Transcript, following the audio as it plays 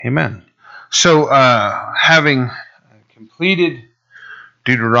Amen. So, having completed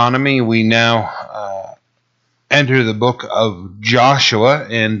Deuteronomy, we now enter the book of Joshua,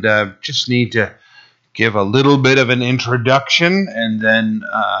 and just need to give a little bit of an introduction and then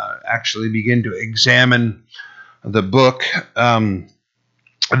actually begin to examine the book.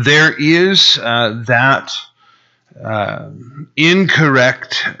 There is that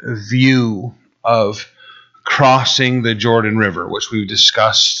incorrect view of crossing the Jordan River, which we've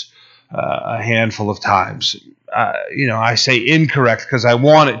discussed a handful of times. I say incorrect because I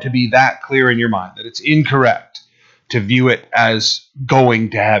want it to be that clear in your mind that it's incorrect to view it as going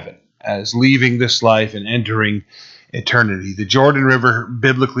to heaven, as leaving this life and entering eternity. The Jordan River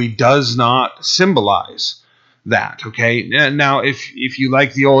biblically does not symbolize that. Okay, now if you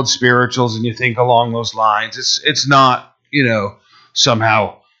like the old spirituals and you think along those lines, it's not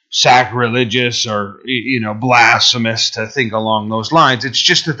somehow sacrilegious or blasphemous to think along those lines. It's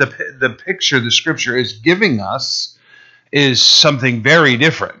just that the picture the scripture is giving us is something very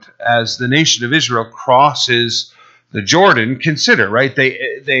different. As the nation of Israel crosses the Jordan, consider, right?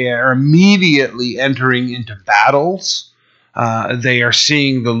 They are immediately entering into battles. They are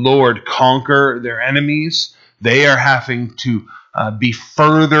seeing the Lord conquer their enemies. They are having to be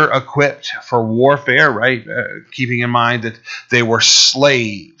further equipped for warfare, right? Keeping in mind that they were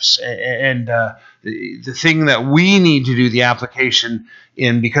slaves. And the thing that we need to do the application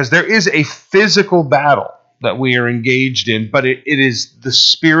in, because there is a physical battle that we are engaged in, but it is the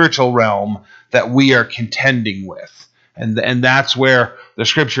spiritual realm that we are contending with. And that's where the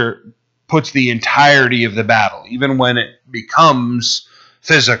scripture puts the entirety of the battle. Even when it becomes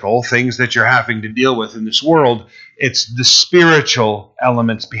physical, things that you're having to deal with in this world, it's the spiritual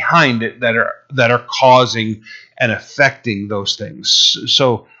elements behind it that are causing and affecting those things.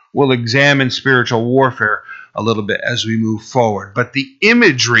 So we'll examine spiritual warfare a little bit as we move forward. But the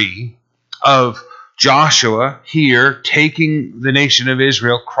imagery of Joshua here taking the nation of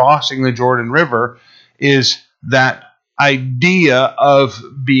Israel, crossing the Jordan River, is that idea of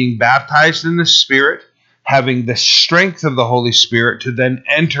being baptized in the Spirit, having the strength of the Holy Spirit to then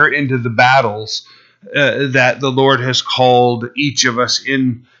enter into the battles that the Lord has called each of us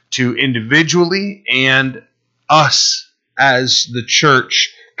into individually, and us as the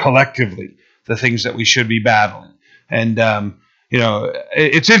church collectively, the things that we should be battling. And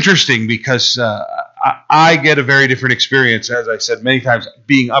it's interesting because I get a very different experience, as I said many times,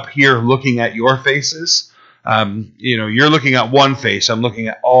 being up here looking at your faces. You're looking at one face, I'm looking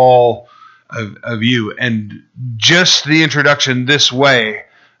at all of you, and just the introduction this way,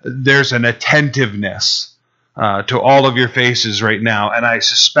 there's an attentiveness to all of your faces right now, and I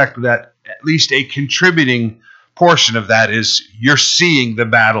suspect that at least a contributing portion of that is you're seeing the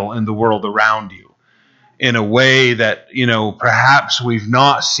battle in the world around you in a way that perhaps we've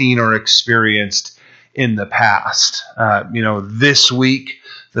not seen or experienced in the past. This week,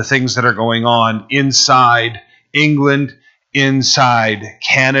 the things that are going on inside England, inside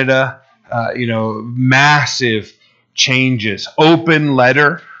Canada, massive changes. Open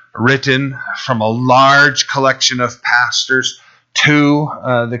letter written from a large collection of pastors to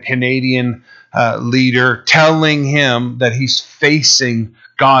the Canadian leader, telling him that he's facing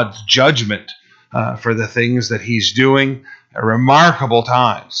God's judgment for the things that he's doing. Remarkable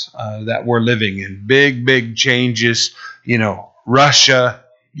times that we're living in. Big changes. Russia,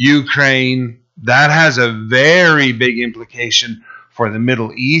 Ukraine, that has a very big implication for the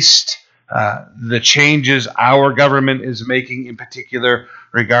Middle East. The changes our government is making, in particular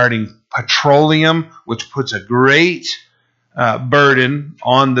regarding petroleum, which puts a great burden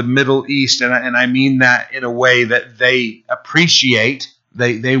on the Middle East, and I mean that in a way that they appreciate.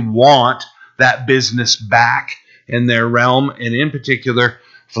 They want that business back in their realm, and in particular,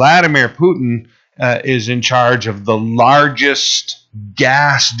 Vladimir Putin is in charge of the largest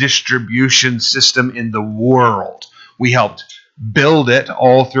gas distribution system in the world. We helped build it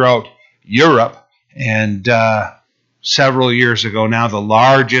all throughout Europe, and several years ago now, the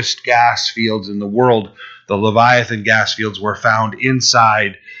largest gas fields in the world, the Leviathan gas fields, were found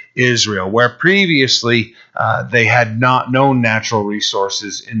inside Israel, where previously they had not known natural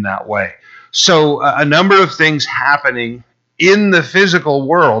resources in that way. So a number of things happening in the physical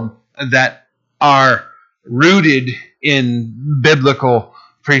world that are rooted in biblical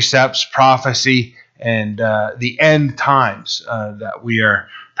precepts, prophecy, and the end times that we are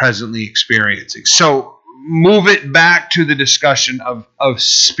presently experiencing. So move it back to the discussion of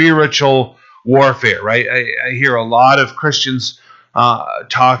spiritual warfare, right? I hear a lot of Christians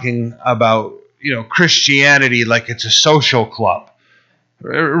talking about Christianity like it's a social club.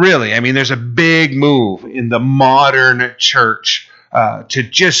 Really, I mean, there's a big move in the modern church to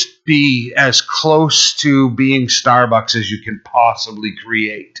just be as close to being Starbucks as you can possibly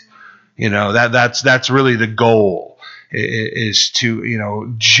create. That's really the goal, is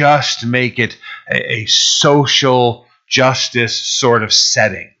to just make it a social justice sort of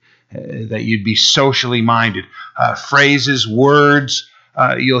setting, that you'd be socially minded. Phrases, words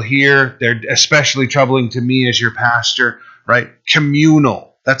you'll hear, they're especially troubling to me as your pastor, right?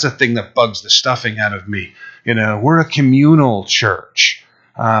 Communal. That's a thing that bugs the stuffing out of me. We're a communal church.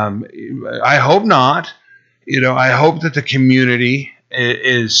 I hope not. I hope that the community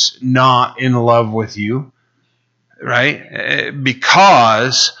is not in love with you, right?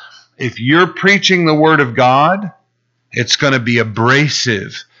 Because if you're preaching the word of God, it's going to be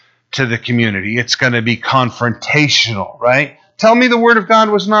abrasive to the community. It's going to be confrontational, right? Tell me the word of God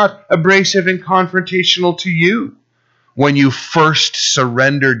was not abrasive and confrontational to you when you first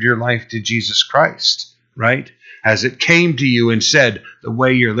surrendered your life to Jesus Christ, right? As it came to you and said, the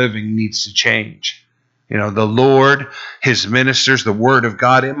way you're living needs to change. The Lord, his ministers, the word of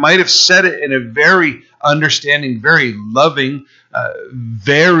God, it might have said it in a very understanding, very loving,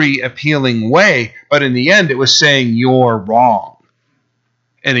 very appealing way, but in the end it was saying you're wrong.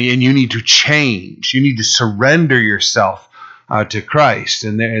 And you need to change. You need to surrender yourself to Christ.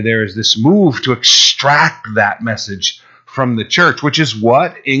 And there is this move to extract that message from the church, which is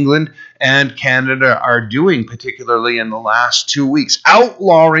what England and Canada are doing, particularly in the last 2 weeks,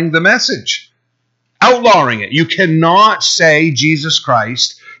 outlawing the message. Outlawing it. You cannot say Jesus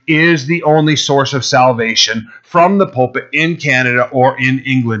Christ is the only source of salvation from the pulpit in Canada or in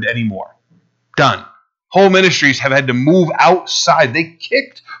England anymore. Done. Whole ministries have had to move outside. They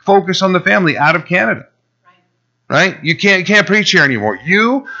kicked Focus on the Family out of Canada. Right? You can't preach here anymore.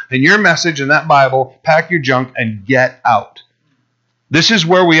 You and your message and that Bible, pack your junk and get out. This is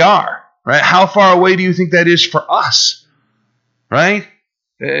where we are. Right? How far away do you think that is for us? Right?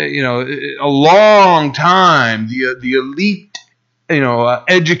 A long time, the elite,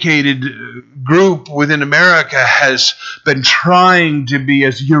 educated group within America has been trying to be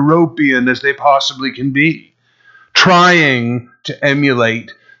as European as they possibly can be, trying to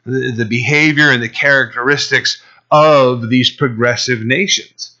emulate the behavior and the characteristics of these progressive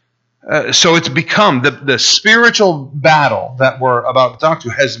nations. So it's become, the spiritual battle that we're about to talk to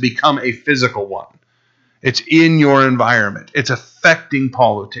has become a physical one. It's in your environment. It's affecting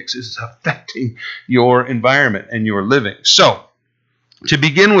politics. It's affecting your environment and your living. So, to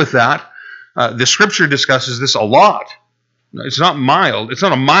begin with that, the scripture discusses this a lot. It's not mild. It's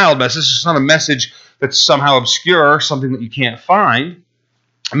not a mild message. It's not a message that's somehow obscure, something that you can't find.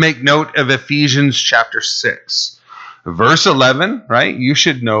 Make note of Ephesians chapter 6. Verse 11, right? You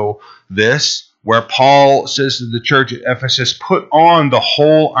should know this, where Paul says to the church at Ephesus, put on the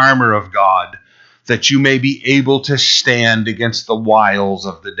whole armor of God, that you may be able to stand against the wiles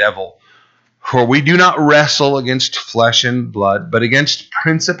of the devil. For we do not wrestle against flesh and blood, but against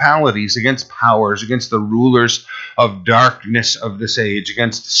principalities, against powers, against the rulers of darkness of this age,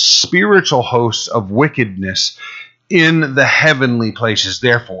 against spiritual hosts of wickedness in the heavenly places.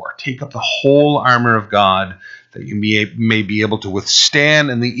 Therefore, take up the whole armor of God, that you may be able to withstand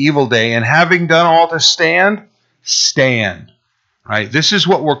in the evil day, and having done all to stand, stand. Right? This is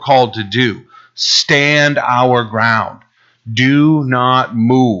what we're called to do. Stand our ground. Do not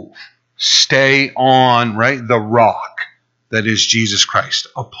move. Stay on, right, the rock that is Jesus Christ,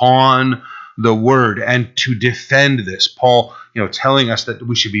 upon the word, and to defend this. Paul, telling us that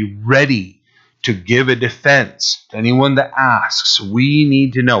we should be ready to give a defense to anyone that asks. We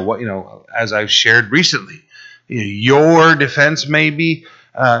need to know what, as I've shared recently, your defense may be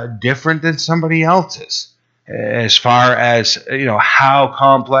different than somebody else's, as far as how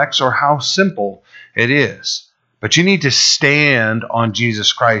complex or how simple it is. But you need to stand on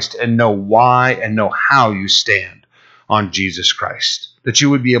Jesus Christ and know why and know how you stand on Jesus Christ, that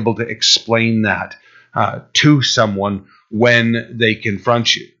you would be able to explain that to someone when they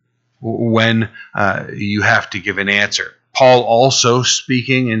confront you, when you have to give an answer. Paul also,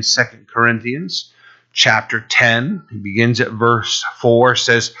 speaking in 2 Corinthians chapter 10, he begins at verse 4,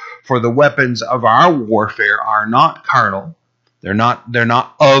 says, for the weapons of our warfare are not carnal. They're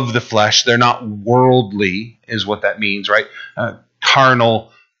not of the flesh. They're not worldly, is what that means, right?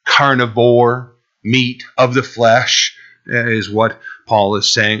 Carnal, carnivore, meat of the flesh is what Paul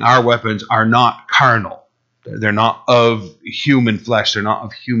is saying. Our weapons are not carnal. They're not of human flesh. They're not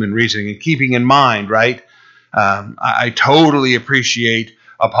of human reasoning. And keeping in mind, right, I totally appreciate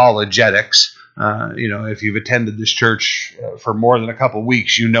apologetics. If you've attended this church for more than a couple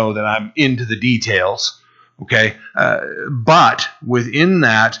weeks, you know that I'm into the details. Okay, but within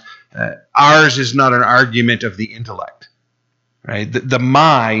that, ours is not an argument of the intellect. right? The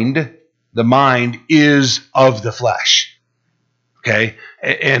mind is of the flesh, okay?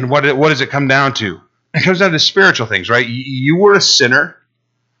 And what does it come down to? It comes down to spiritual things, right? You were a sinner,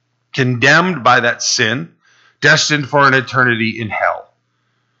 condemned by that sin, destined for an eternity in hell.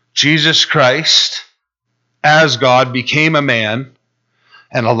 Jesus Christ, as God, became a man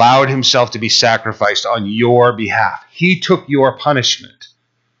and allowed himself to be sacrificed on your behalf. He took your punishment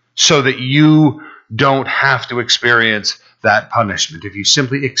so that you don't have to experience that punishment. If you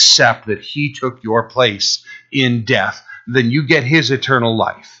simply accept that he took your place in death, then you get his eternal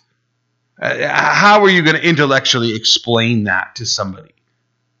life. How are you going to intellectually explain that to somebody?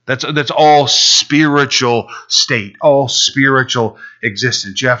 That's all spiritual state, all spiritual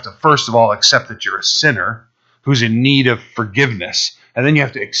existence. You have to, first of all, accept that you're a sinner who's in need of forgiveness. And then you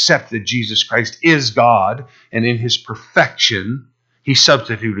have to accept that Jesus Christ is God, and in his perfection, he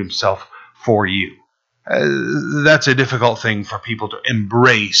substituted himself for you. That's a difficult thing for people to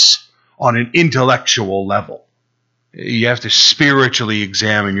embrace on an intellectual level. You have to spiritually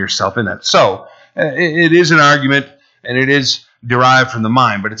examine yourself in that. So, it is an argument, and it is derived from the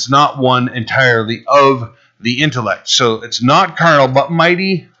mind, but it's not one entirely of the intellect. So it's not carnal, but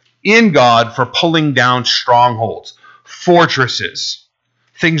mighty in God for pulling down strongholds, fortresses,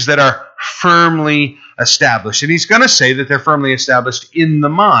 things that are firmly established. And he's going to say that they're firmly established in the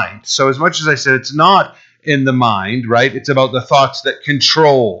mind. So as much as I said it's not in the mind, right? It's about the thoughts that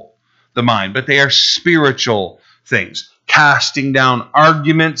control the mind, but they are spiritual things, casting down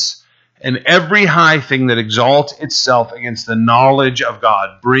arguments and every high thing that exalts itself against the knowledge of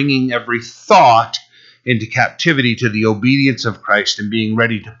God, bringing every thought into captivity to the obedience of Christ, and being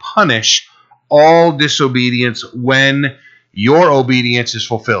ready to punish all disobedience when your obedience is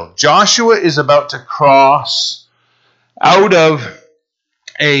fulfilled. Joshua is about to cross out of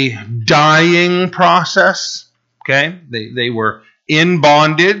a dying process. Okay? They were in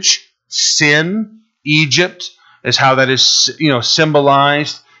bondage. Sin, Egypt is how that is,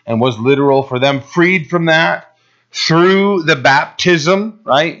 symbolized and was literal for them, freed from that through the baptism,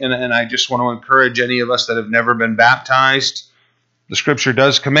 right? And I just want to encourage any of us that have never been baptized. The scripture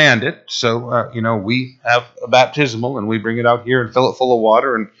does command it. So, we have a baptismal, and we bring it out here and fill it full of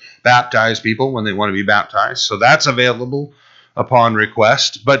water and baptize people when they want to be baptized. So that's available upon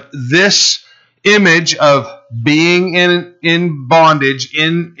request. But this image of being in bondage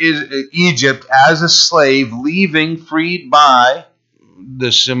in Egypt as a slave, leaving freed by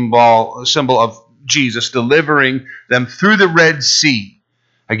the symbol of Jesus, delivering them through the Red Sea.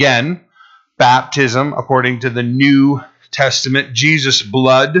 Again, baptism, according to the New Testament, Jesus'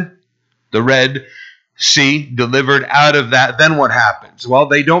 blood, the Red Sea, delivered out of that. Then what happens? Well,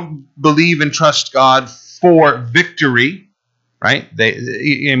 they don't believe and trust God for victory, right?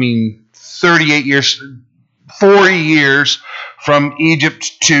 38 years, 40 years from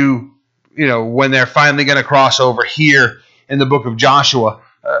Egypt to, when they're finally going to cross over here in the book of Joshua.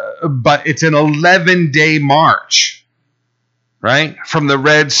 But it's an 11-day march, right? From the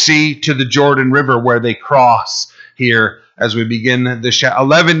Red Sea to the Jordan River, where they cross here as we begin the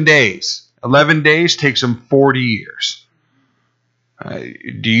 11 days. 11 days takes them 40 years.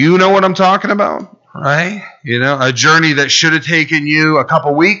 Do you know what I'm talking about? Right? A journey that should have taken you a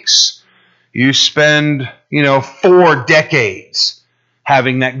couple weeks, you spend, 4 decades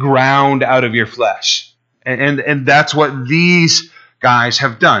having that ground out of your flesh. And that's what these guys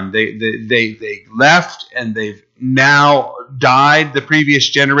have done. They left, and they've now died, the previous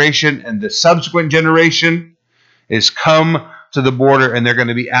generation, and the subsequent generation is come to the border, and they're going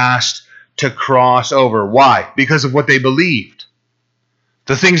to be asked to cross over. Why? Because of what they believed.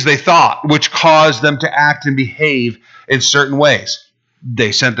 The things they thought, which caused them to act and behave in certain ways.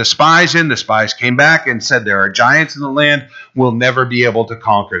 They sent the spies in. The spies came back and said, there are giants in the land. We'll never be able to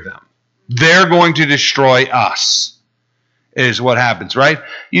conquer them. They're going to destroy us, is what happens, right?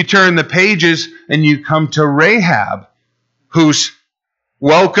 You turn the pages and you come to Rahab, who's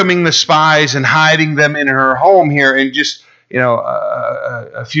welcoming the spies and hiding them in her home here in just,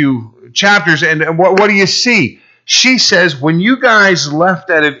 a few chapters. And what do you see? She says, when you guys left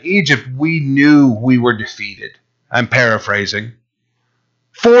out of Egypt, we knew we were defeated. I'm paraphrasing.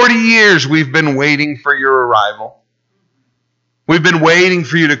 40 years we've been waiting for your arrival. We've been waiting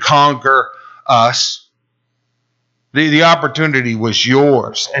for you to conquer us. The opportunity was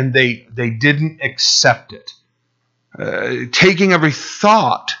yours, and they didn't accept it. Taking every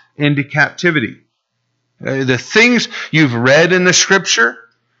thought into captivity. The things you've read in the scripture,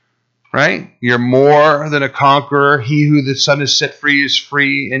 right? You're more than a conqueror. He who the Son has set free is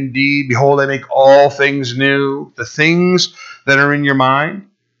free indeed. Behold, I make all things new. The things that are in your mind,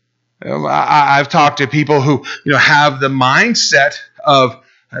 I've talked to people who have the mindset of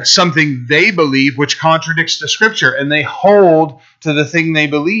something they believe which contradicts the Scripture, and they hold to the thing they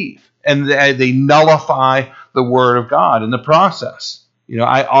believe, and they nullify the Word of God in the process.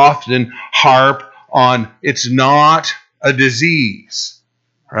 I often harp on it's not a disease,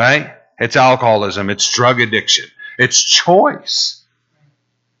 right? It's alcoholism, it's drug addiction, it's choice.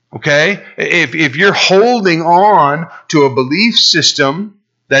 Okay? If you're holding on to a belief system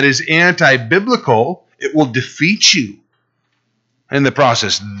that is anti-biblical, it will defeat you in the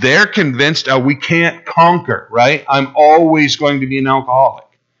process. They're convinced we can't conquer, right? I'm always going to be an alcoholic.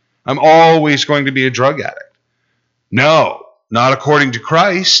 I'm always going to be a drug addict. No, not according to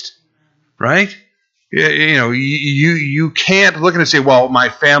Christ, right? You can't look and say, well, my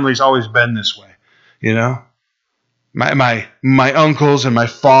family's always been this way, My uncles and my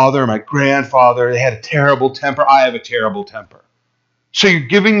father, my grandfather, they had a terrible temper. I have a terrible temper. So you're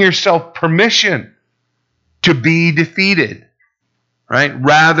giving yourself permission to be defeated, right?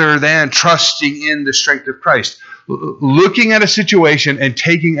 Rather than trusting in the strength of Christ. Looking at a situation and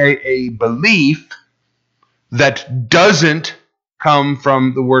taking a belief that doesn't come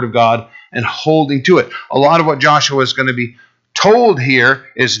from the Word of God and holding to it. A lot of what Joshua is going to be told here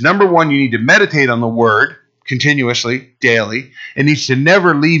is, number one, you need to meditate on the Word continuously, daily. It needs to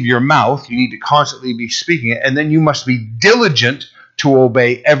never leave your mouth. You need to constantly be speaking it. And then you must be diligent to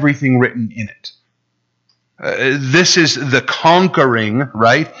obey everything written in it. This is the conquering,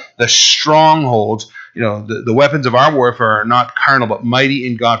 right? The strongholds. The weapons of our warfare are not carnal, but mighty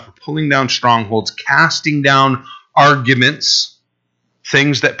in God for pulling down strongholds, casting down arguments,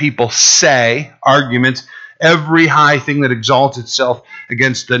 things that people say, arguments, every high thing that exalts itself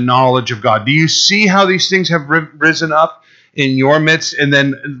against the knowledge of God. Do you see how these things have risen up in your midst? And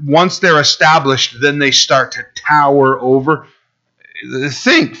then once they're established, then they start to tower over.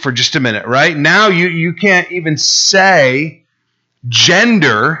 Think for just a minute, right? Now you can't even say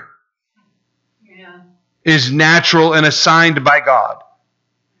gender is natural and assigned by God.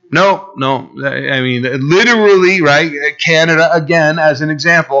 No. I mean, literally, right? Canada, again, as an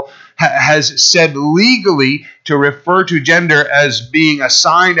example, has said legally to refer to gender as being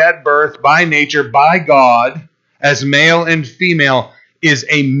assigned at birth by nature, by God, as male and female is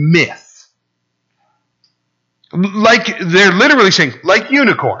a myth. Like they're literally saying, like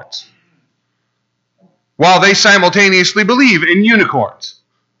unicorns, while they simultaneously believe in unicorns.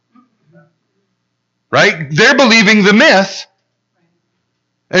 Right? They're believing the myth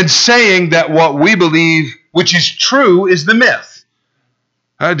and saying that what we believe, which is true, is the myth.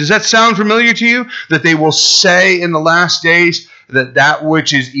 Does that sound familiar to you? That they will say in the last days that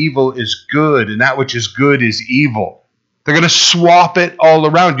which is evil is good and that which is good is evil. They're going to swap it all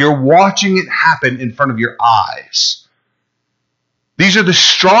around. You're watching it happen in front of your eyes. These are the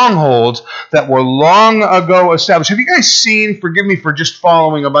strongholds that were long ago established. Have you guys seen, forgive me for just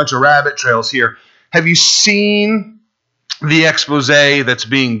following a bunch of rabbit trails here, have you seen the expose that's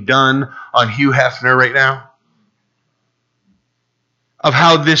being done on Hugh Hefner right now? Of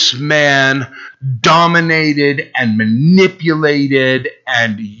how this man dominated and manipulated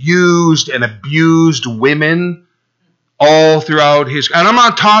and used and abused women all throughout his... And I'm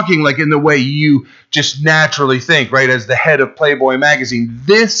not talking like in the way you just naturally think, right? As the head of Playboy magazine,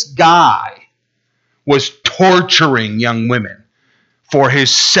 this guy was torturing young women for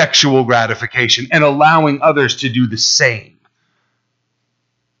his sexual gratification and allowing others to do the same.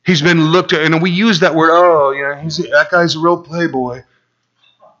 He's been looked at, and we use that word, that guy's a real playboy.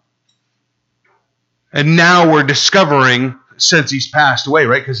 And now we're discovering, since he's passed away,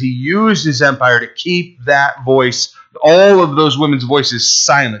 right? Because he used his empire to keep that voice, all of those women's voices,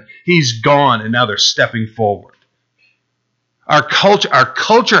 silent. He's gone, and now they're stepping forward. Our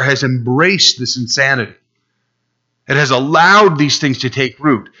culture has embraced this insanity. It has allowed these things to take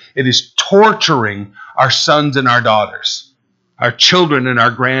root. It is torturing our sons and our daughters, our children and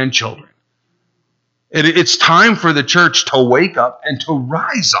our grandchildren. It's time for the church to wake up and to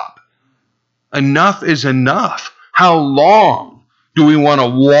rise up. Enough is enough. How long do we want to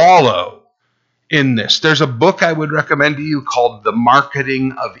wallow in this? There's a book I would recommend to you called The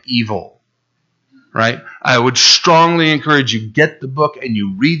Marketing of Evil. Right? I would strongly encourage you, get the book and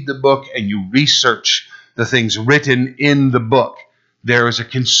you read the book and you research the things written in the book. There is a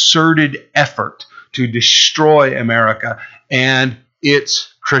concerted effort to destroy America and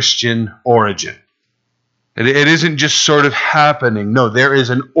its Christian origin. It isn't just sort of happening. No, there is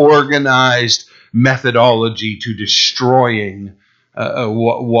an organized methodology to destroying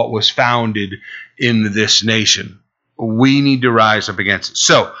what was founded in this nation. We need to rise up against it.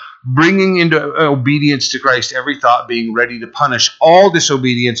 So, bringing into obedience to Christ every thought, being ready to punish all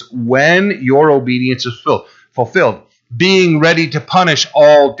disobedience when your obedience is fulfilled. Being ready to punish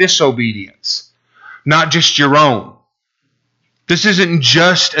all disobedience, not just your own. This isn't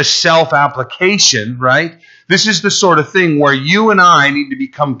just a self-application, right? This is the sort of thing where you and I need to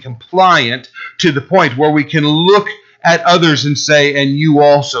become compliant to the point where we can look at others and say, and you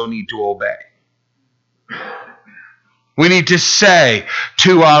also need to obey. We need to say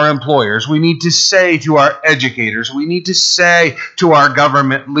to our employers, we need to say to our educators, we need to say to our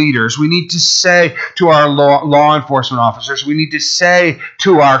government leaders, we need to say to our law enforcement officers, we need to say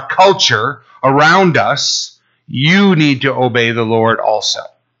to our culture around us, you need to obey the Lord also.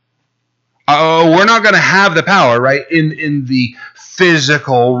 We're not going to have the power, right, in the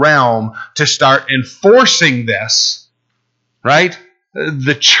physical realm to start enforcing this, right?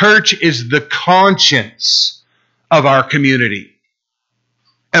 The church is the conscience of our community.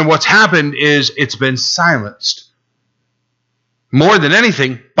 And what's happened is it's been silenced. More than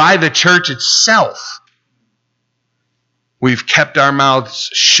anything, by the church itself. We've kept our mouths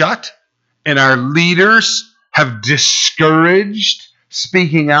shut, and our leaders have discouraged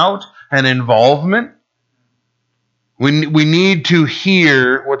speaking out and involvement. We need to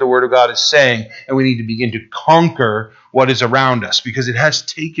hear what the Word of God is saying, and we need to begin to conquer what is around us, because it has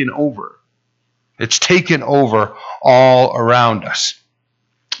taken over. It's taken over all around us.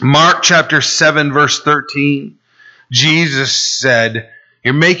 Mark chapter 7, verse 13, Jesus said,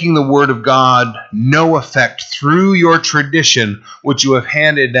 "You're making the Word of God no effect through your tradition, which you have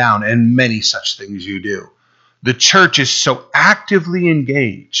handed down, and many such things you do." The church is so actively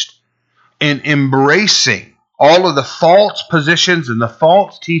engaged in embracing all of the false positions and the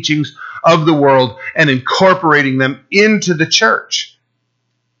false teachings of the world and incorporating them into the church,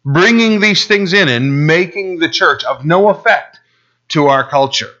 bringing these things in and making the church of no effect to our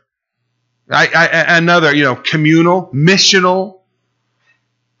culture. Another, communal, missional,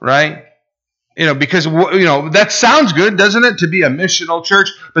 right? Because, that sounds good, doesn't it, to be a missional church?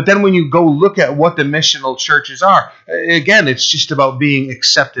 But then when you go look at what the missional churches are, again, it's just about being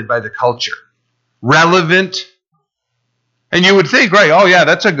accepted by the culture. Relevant. And you would think, right, oh yeah,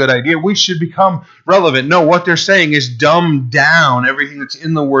 that's a good idea. We should become relevant. No, what they're saying is dumb down everything that's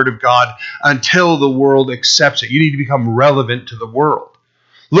in the Word of God until the world accepts it. You need to become relevant to the world.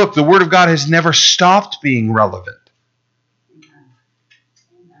 Look, the Word of God has never stopped being relevant.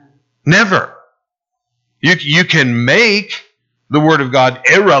 Never. You can make the Word of God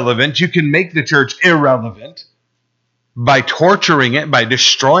irrelevant. You can make the church irrelevant by torturing it, by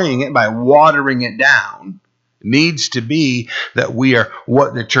destroying it, by watering it down. It needs to be that we are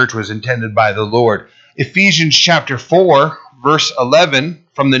what the church was intended by the Lord. Ephesians chapter 4, verse 11,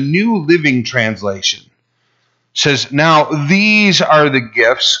 from the New Living Translation, says, "Now these are the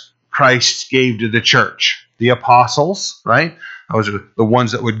gifts Christ gave to the church." The apostles, right? Those are the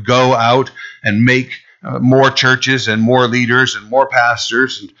ones that would go out and make more churches and more leaders and more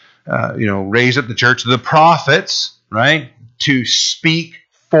pastors and raise up the church. The prophets, right? To speak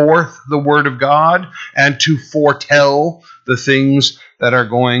forth the Word of God and to foretell the things that are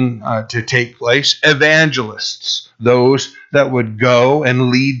going to take place. Evangelists, those that would go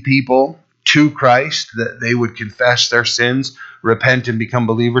and lead people to Christ, that they would confess their sins, repent, and become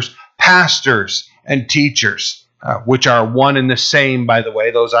believers. Pastors and teachers, which are one and the same, by the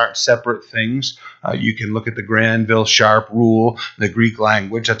way. Those aren't separate things. You can look at the Granville Sharp rule, the Greek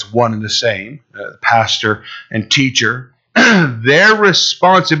language. That's one and the same, pastor and teacher. Their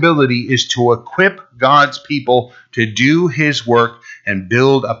responsibility is to equip God's people to do His work and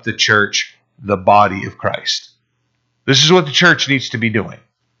build up the church, the body of Christ. This is what the church needs to be doing,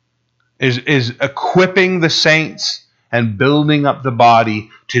 is equipping the saints and building up the body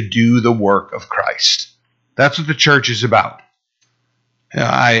to do the work of Christ. That's what the church is about.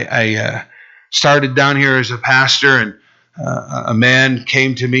 I started down here as a pastor, and a man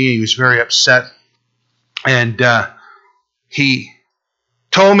came to me. He was very upset, and he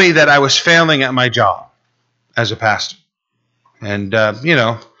told me that I was failing at my job as a pastor. And,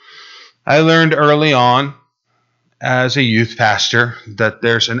 I learned early on as a youth pastor that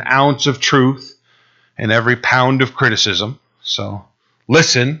there's an ounce of truth in every pound of criticism. So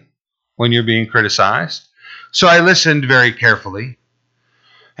listen when you're being criticized. So I listened very carefully.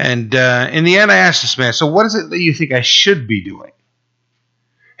 And in the end, I asked this man, "So what is it that you think I should be doing?"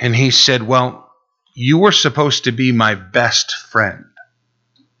 And he said, "Well, you were supposed to be my best friend."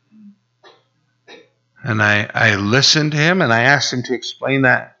 And I listened to him, and I asked him to explain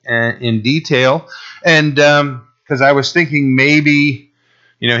that in detail. And because I was thinking maybe,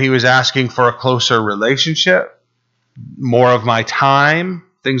 he was asking for a closer relationship, more of my time,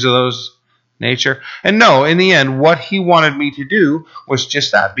 things of those nature. And no, in the end, what he wanted me to do was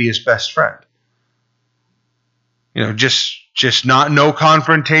just that, be his best friend. Just no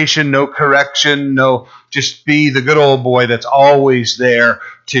confrontation, no correction, just be the good old boy that's always there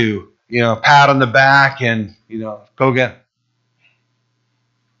to, pat on the back and, go get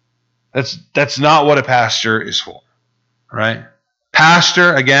it. That's not what a pastor is for, right?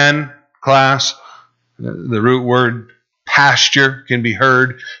 Pastor, again, class, the root word pasture can be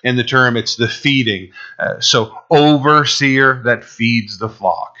heard in the term. It's the feeding. So overseer that feeds the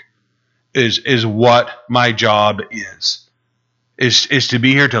flock is what my job is to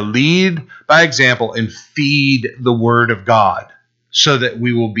be here to lead by example and feed the word of God so that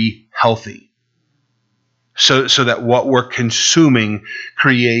we will be healthy. So that what we're consuming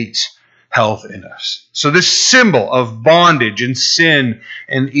creates health in us. So this symbol of bondage and sin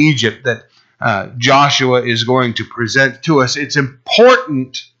in Egypt that Joshua is going to present to us, it's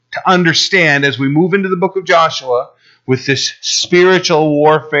important to understand as we move into the book of Joshua with this spiritual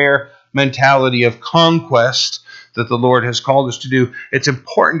warfare mentality of conquest that the Lord has called us to do. It's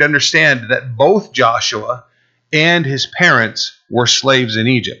important to understand that both Joshua and his parents were slaves in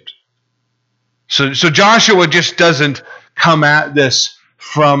Egypt. So Joshua just doesn't come at this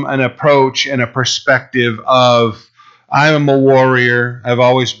from an approach and a perspective of, I'm a warrior, I've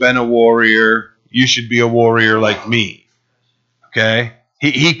always been a warrior, you should be a warrior like me. Okay?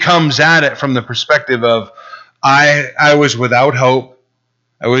 He comes at it from the perspective of, I was without hope,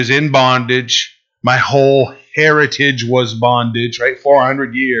 I was in bondage, my whole heritage was bondage, right?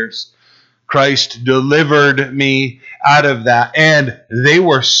 400 years. Christ delivered me out of that. And they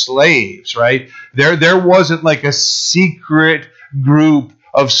were slaves, right? There wasn't like a secret group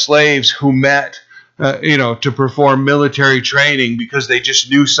of slaves who met, to perform military training because they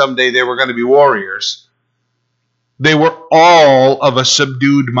just knew someday they were going to be warriors. They were all of a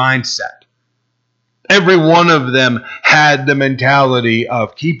subdued mindset. Every one of them had the mentality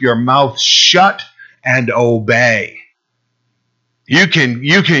of keep your mouth shut and obey. You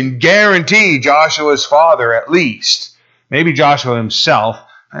can guarantee Joshua's father, at least, maybe Joshua himself,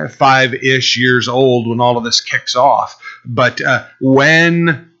 5-ish years old when all of this kicks off. But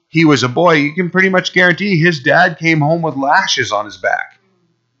when he was a boy, you can pretty much guarantee his dad came home with lashes on his back.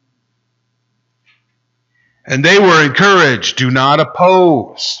 And they were encouraged, do not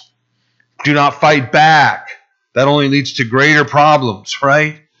oppose. Do not fight back. That only leads to greater problems,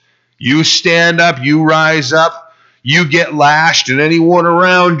 right? You stand up, you rise up, you get lashed, and anyone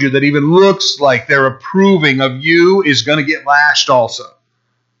around you that even looks like they're approving of you is going to get lashed also.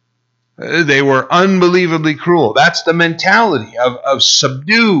 They were unbelievably cruel. That's the mentality of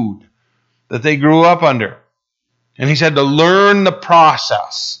subdued that they grew up under. And he said to learn the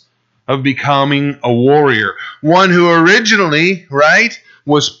process of becoming a warrior. One who originally, right,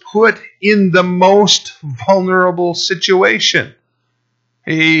 was put in the most vulnerable situation.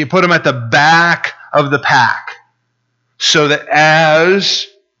 He put him at the back of the pack so that as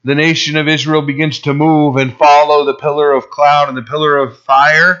the nation of Israel begins to move and follow the pillar of cloud and the pillar of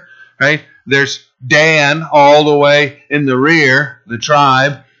fire, right? There's Dan all the way in the rear, the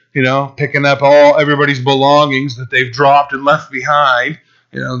tribe, picking up everybody's belongings that they've dropped and left behind.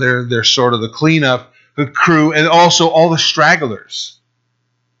 They're sort of the cleanup crew, and also all the stragglers,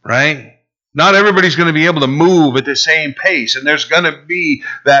 right? Not everybody's going to be able to move at the same pace, and there's going to be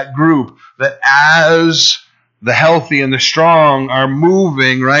that group that as the healthy and the strong are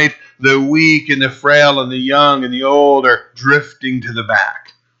moving, right, the weak and the frail and the young and the old are drifting to the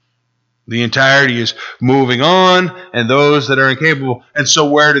back. The entirety is moving on, and those that are incapable. And so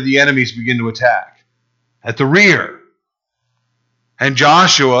where do the enemies begin to attack? At the rear. And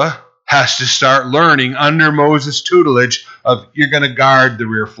Joshua has to start learning under Moses' tutelage of you're going to guard the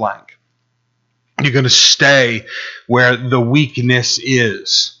rear flank. You're going to stay where the weakness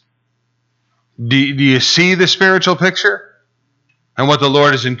is. Do you see the spiritual picture? And what the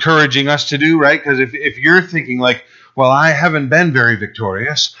Lord is encouraging us to do, right? Because if you're thinking like, well, I haven't been very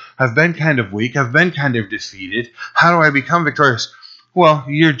victorious. I've been kind of weak. I've been kind of defeated. How do I become victorious? Well,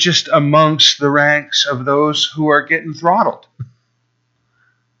 you're just amongst the ranks of those who are getting throttled.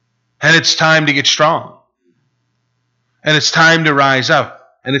 And it's time to get strong. And it's time to rise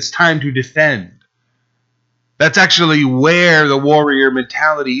up. And it's time to defend. That's actually where the warrior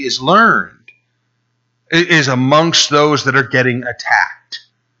mentality is learned. It is amongst those that are getting attacked.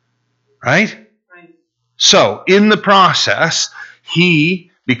 Right? So, in the process,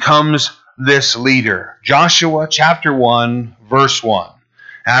 he becomes this leader. Joshua chapter 1, verse 1.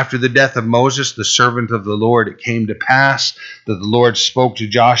 After the death of Moses, the servant of the Lord, it came to pass that the Lord spoke to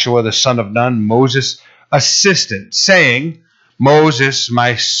Joshua, the son of Nun, Moses' assistant, saying, Moses,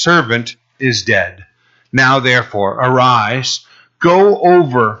 my servant, is dead. Now therefore, arise, go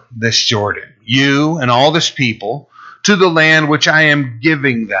over this Jordan, you and all this people, to the land which I am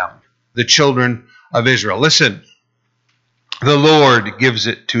giving them, the children of Israel. Listen, the Lord gives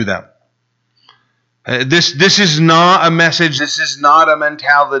it to them. This is not a message, this is not a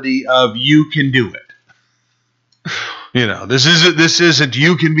mentality of you can do it. This isn't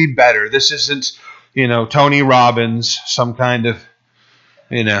you can be better. This isn't, Tony Robbins, some kind of,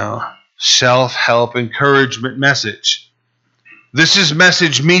 self-help encouragement message. This is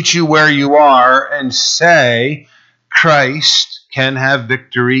message meet you where you are and say Christ can have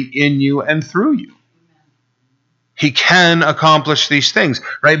victory in you and through you. He can accomplish these things,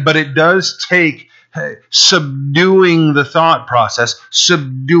 right? But it does take subduing the thought process,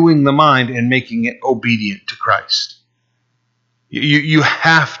 subduing the mind, and making it obedient to Christ. You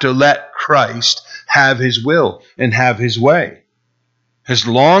have to let Christ have his will and have his way. As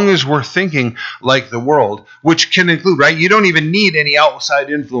long as we're thinking like the world, which can include, right? You don't even need any outside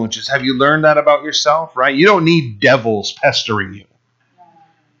influences. Have you learned that about yourself, right? You don't need devils pestering you.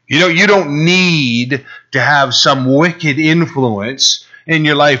 You don't need to have some wicked influence in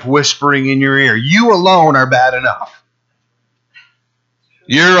your life whispering in your ear. You alone are bad enough.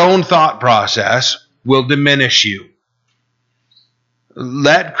 Your own thought process will diminish you.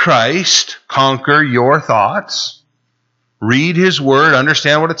 Let Christ conquer your thoughts. Read his word,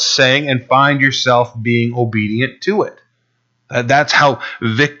 understand what it's saying, and find yourself being obedient to it. That's how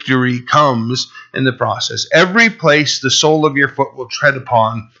victory comes in the process. Every place the sole of your foot will tread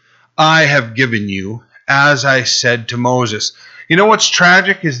upon, I have given you, as I said to Moses. You know what's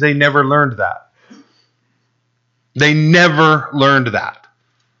tragic is they never learned that. They never learned that.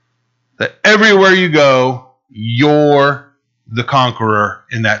 That everywhere you go, you're the conqueror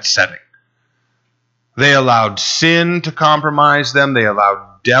in that setting. They allowed sin to compromise them. They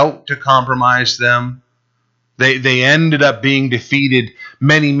allowed doubt to compromise them. They ended up being defeated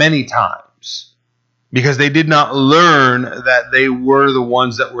many, many times because they did not learn that they were the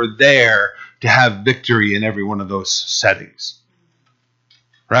ones that were there to have victory in every one of those settings.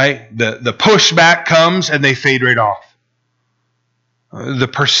 Right? The pushback comes and they fade right off. The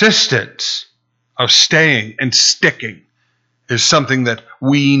persistence of staying and sticking is something that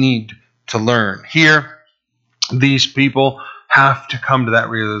we need to learn. Here, these people have to come to that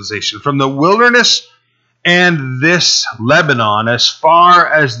realization. From the wilderness and this Lebanon, as far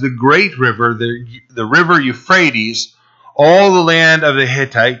as the great river, the river Euphrates, all the land of the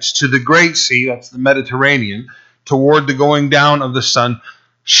Hittites, to the great sea, that's the Mediterranean, toward the going down of the sun,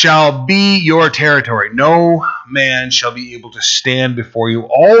 shall be your territory. No man shall be able to stand before you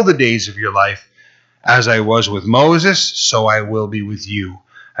all the days of your life. As I was with Moses, so I will be with you.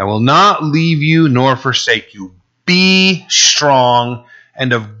 I will not leave you nor forsake you. Be strong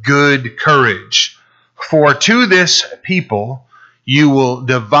and of good courage. For to this people you will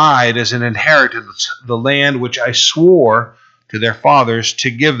divide as an inheritance the land which I swore to their fathers to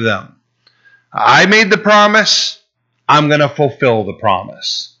give them. I made the promise. I'm going to fulfill the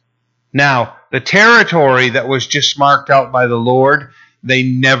promise. Now, the territory that was just marked out by the Lord, they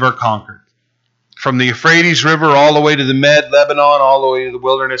never conquered. From the Euphrates River all the way to the Lebanon, all the way to the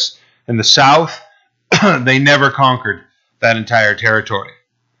wilderness in the south, they never conquered that entire territory.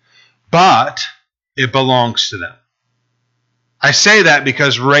 But it belongs to them. I say that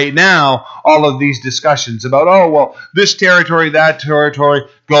because right now, all of these discussions about, this territory, that territory,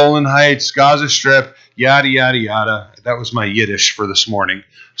 Golan Heights, Gaza Strip, yada, yada, yada. That was my Yiddish for this morning.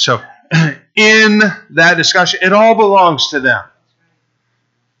 So in that discussion, it all belongs to them.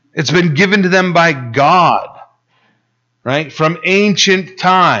 It's been given to them by God, right? From ancient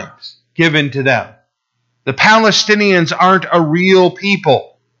times, given to them. The Palestinians aren't a real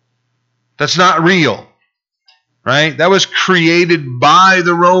people. That's not real, right? That was created by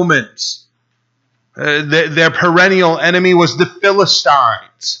the Romans. Their perennial enemy was the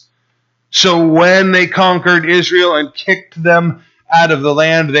Philistines. So when they conquered Israel and kicked them out of the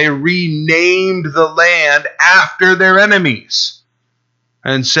land, they renamed the land after their enemies.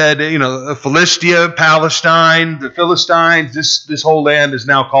 And said, Philistia, Palestine, the Philistines, this whole land is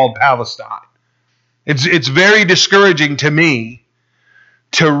now called Palestine. It's very discouraging to me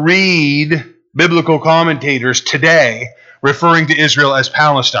to read biblical commentators today referring to Israel as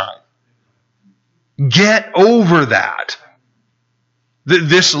Palestine. Get over that.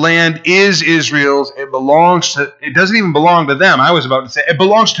 This land is Israel's. It doesn't even belong to them. I was about to say, it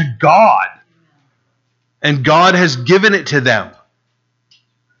belongs to God. And God has given it to them.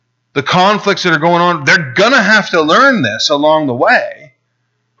 The conflicts that are going on, they're going to have to learn this along the way,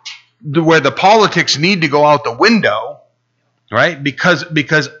 where the politics need to go out the window right?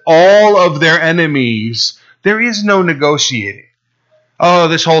 Because all of their enemies, there is no negotiating. Oh,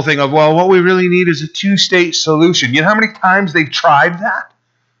 this whole thing of, well, what we really need is a two-state solution. You know how many times they've tried that?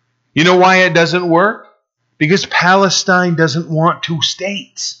 You know why it doesn't work? Because Palestine doesn't want two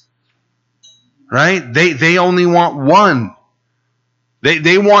states, right? They only want one.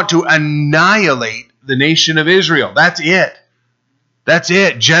 They want to annihilate the nation of Israel. That's it. That's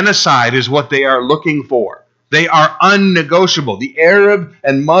it. Genocide is what they are looking for. They are unnegotiable. The Arab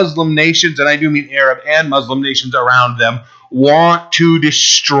and Muslim nations, and I do mean Arab and Muslim nations around them, want to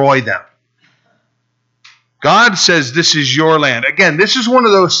destroy them. God says this is your land. Again, this is one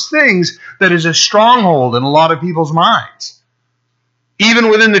of those things that is a stronghold in a lot of people's minds, even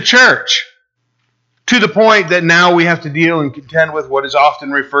within the church, to the point that now we have to deal and contend with what is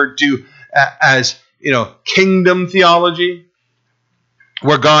often referred to as, kingdom theology,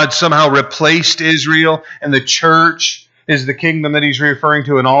 where God somehow replaced Israel and the church is the kingdom that he's referring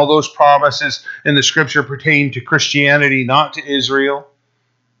to, and all those promises in the scripture pertain to Christianity, not to Israel.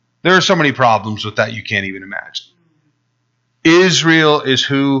 There are so many problems with that you can't even imagine. Israel is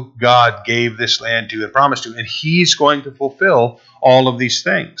who God gave this land to and promised to, and he's going to fulfill all of these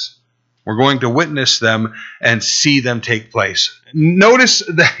things. We're going to witness them and see them take place. Notice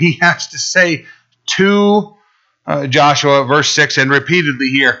that he has to say to Joshua, verse 6, and repeatedly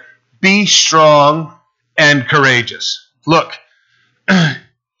here, be strong and courageous. Look,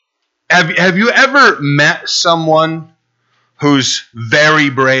 have you ever met someone who's very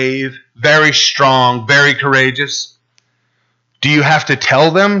brave, very strong, very courageous? Do you have to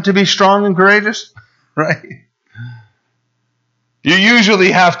tell them to be strong and courageous? Right? You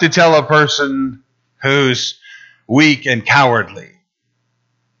usually have to tell a person who's weak and cowardly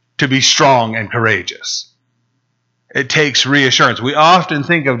to be strong and courageous. It takes reassurance. We often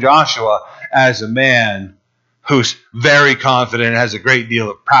think of Joshua as a man who's very confident and has a great deal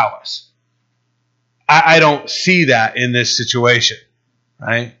of prowess. I don't see that in this situation,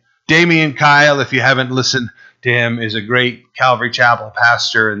 right? Damian Kyle, if you haven't listened to him, is a great Calvary Chapel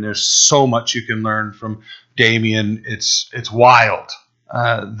pastor, and there's so much you can learn from Damian. It's wild,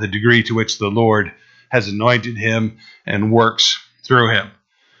 the degree to which the Lord has anointed him and works through him.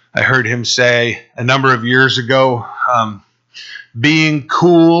 I heard him say a number of years ago, being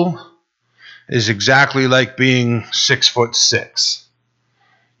cool is exactly like being 6'6".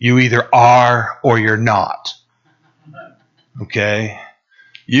 You either are or you're not. Okay?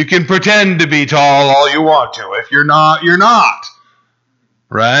 You can pretend to be tall all you want to. If you're not, you're not.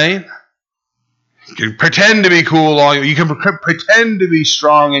 Right? You can pretend to be cool all you can pretend to be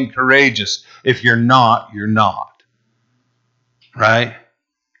strong and courageous. If you're not, you're not. Right?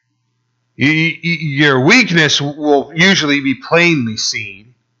 Your weakness will usually be plainly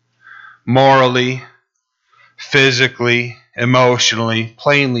seen, morally, physically, emotionally,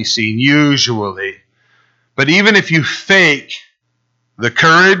 plainly seen, usually. But even if you fake the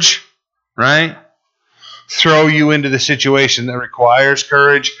courage, right, throw you into the situation that requires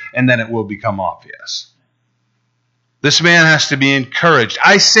courage, and then it will become obvious. This man has to be encouraged.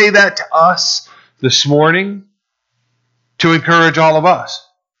 I say that to us this morning to encourage all of us.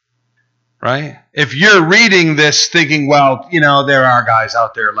 Right? If you're reading this thinking, well, there are guys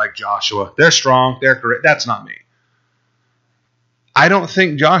out there like Joshua. They're strong. They're correct. That's not me. I don't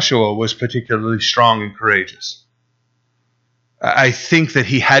think Joshua was particularly strong and courageous. I think that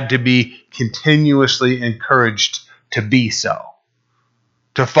he had to be continuously encouraged to be so,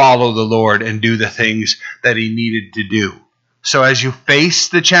 to follow the Lord and do the things that he needed to do. So as you face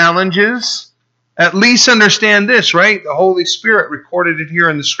the challenges, at least understand this, right? The Holy Spirit recorded it here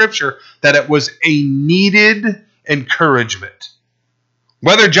in the scripture that it was a needed encouragement.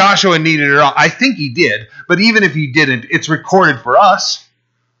 Whether Joshua needed it or not, I think he did. But even if he didn't, it's recorded for us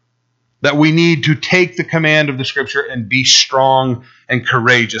that we need to take the command of the scripture and be strong and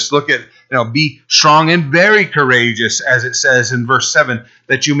courageous. Look at, be strong and very courageous, as it says in verse 7,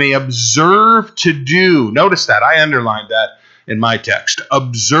 that you may observe to do. Notice that. I underlined that in my text.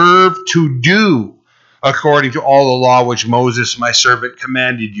 Observe to do according to all the law which Moses, my servant,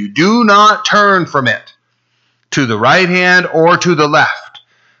 commanded you. Do not turn from it to the right hand or to the left,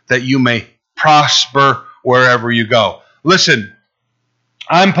 that you may prosper wherever you go. Listen,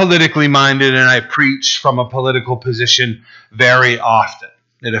 I'm politically minded and I preach from a political position very often.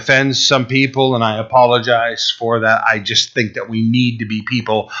 It offends some people and I apologize for that. I just think that we need to be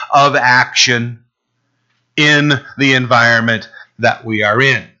people of action in the environment that we are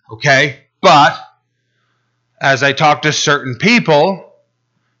in. Okay? But as I talk to certain people,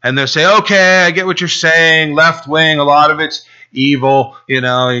 and they'll say, okay, I get what you're saying, left wing, a lot of it's evil, you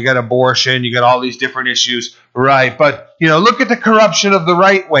got abortion, you got all these different issues, right? But, look at the corruption of the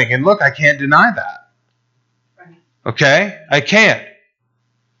right wing. And look, I can't deny that. Okay? I can't.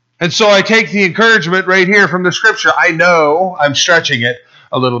 And so I take the encouragement right here from the scripture. I know I'm stretching it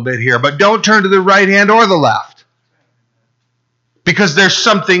a little bit here, but don't turn to the right hand or the left. Because there's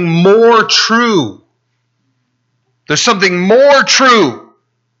something more true. There's something more true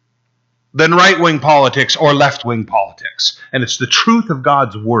than right-wing politics or left-wing politics. And it's the truth of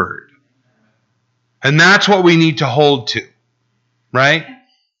God's word. And that's what we need to hold to. Right?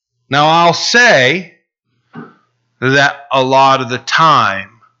 Now I'll say that a lot of the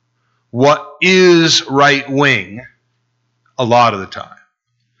time, what is right-wing, a lot of the time,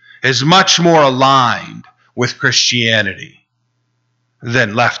 is much more aligned with Christianity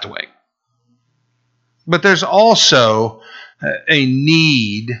than left-wing. But there's also a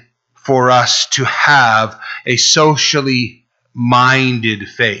need for us to have a socially minded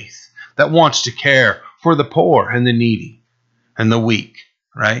faith that wants to care for the poor and the needy and the weak,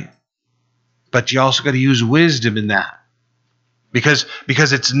 right? But you also got to use wisdom in that. Because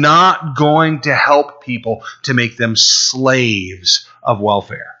it's not going to help people to make them slaves of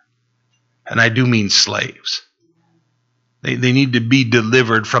welfare. And I do mean slaves. They need to be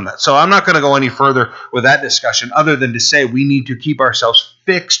delivered from that. So I'm not going to go any further with that discussion other than to say we need to keep ourselves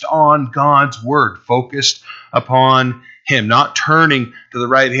fixed on God's word, focused upon Him, not turning to the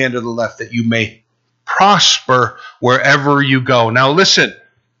right hand or the left, that you may prosper wherever you go. Now listen,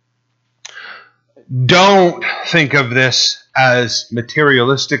 don't think of this as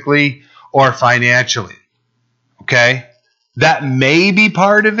materialistically or financially. Okay? That may be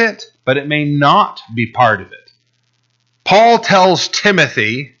part of it, but it may not be part of it. Paul tells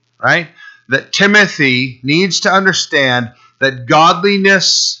Timothy, right, that Timothy needs to understand that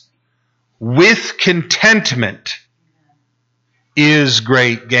godliness with contentment is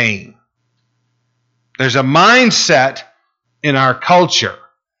great gain. There's a mindset in our culture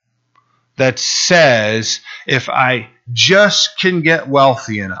that says if I just can get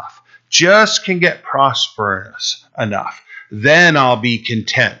wealthy enough, just can get prosperous enough, then I'll be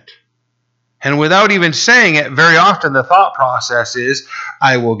content. And without even saying it, very often the thought process is,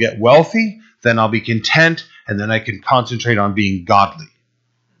 I will get wealthy, then I'll be content, and then I can concentrate on being godly.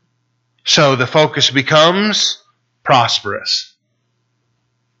 So the focus becomes prosperous.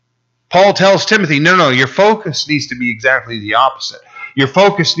 Paul tells Timothy, no, your focus needs to be exactly the opposite. Your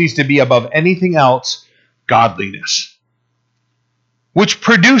focus needs to be above anything else, godliness, which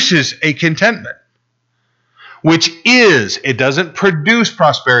produces a contentment, it doesn't produce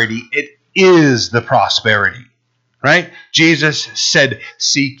prosperity, it is the prosperity, right? Jesus said,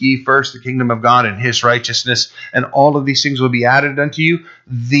 seek ye first the kingdom of God and His righteousness, and all of these things will be added unto you.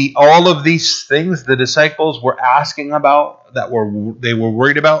 All of these things the disciples were asking about, they were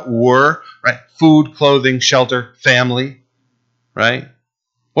worried about, were, right? Food, clothing, shelter, family, right?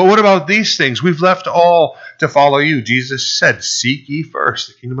 Well, what about these things? We've left all to follow you. Jesus said, seek ye first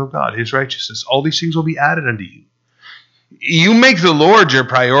the kingdom of God, His righteousness. All these things will be added unto you. You make the Lord your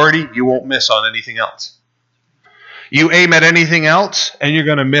priority, you won't miss on anything else. You aim at anything else, and you're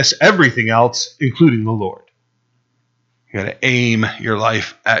going to miss everything else, including the Lord. You got to aim your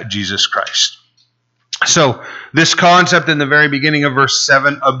life at Jesus Christ. So, this concept in the very beginning of verse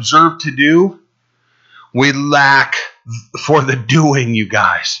 7, observe to do, we lack for the doing, you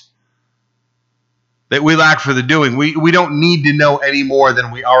guys. That we lack for the doing. We don't need to know any more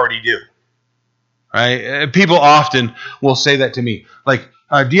than we already do. Right? People often will say that to me. Like,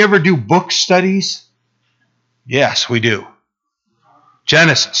 do you ever do book studies? Yes, we do.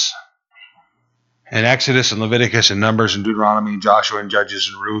 Genesis and Exodus and Leviticus and Numbers and Deuteronomy and Joshua and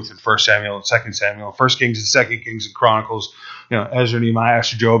Judges and Ruth and 1 Samuel and 2 Samuel, 1 Kings and 2 Kings and Chronicles, Ezra, Nehemiah,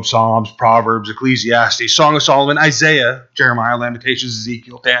 Esther, Job, Psalms, Proverbs, Ecclesiastes, Song of Solomon, Isaiah, Jeremiah, Lamentations,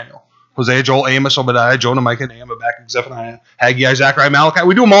 Ezekiel, Daniel, Hosea, Joel, Amos, Obadiah, Jonah, Micah, Nahum, Habakkuk, Zephaniah, Haggai, Zechariah, Malachi.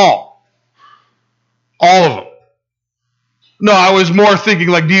 We do them all. All of them. No, I was more thinking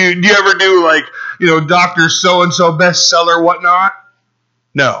like, do you ever do like, Dr. So-and-so bestseller, whatnot?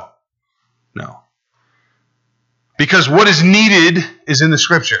 No. Because what is needed is in the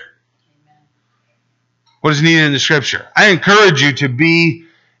Scripture. What is needed in the Scripture. I encourage you to be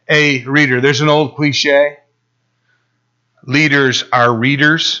a reader. There's an old cliche. Leaders are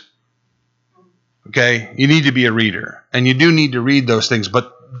readers. Okay? You need to be a reader. And you do need to read those things,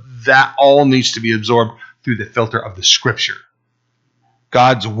 but that all needs to be absorbed through the filter of the Scripture.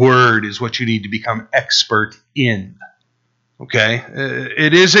 God's Word is what you need to become expert in. Okay?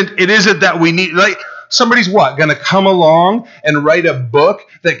 It isn't that we need, like, Somebody's what? Going to come along and write a book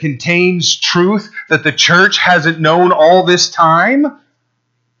that contains truth that the church hasn't known all this time?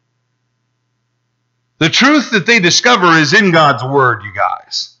 The truth that they discover is in God's Word, you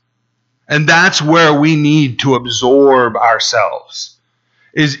guys. And that's where we need to absorb ourselves,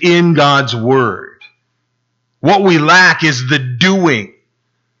 is in God's Word. What we lack is the doing.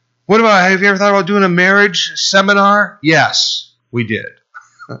 What about, have you ever thought about doing a marriage seminar? Yes, we did.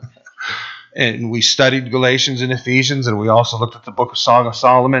 And we studied Galatians and Ephesians, and we also looked at the book of Song of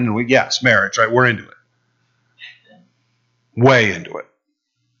Solomon, and yes, marriage, right? We're into it. Way into it.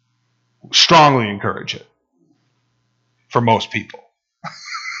 Strongly encourage it. For most people.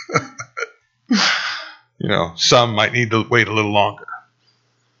 Some might need to wait a little longer.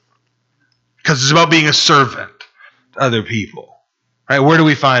 Because it's about being a servant to other people. Right? Where do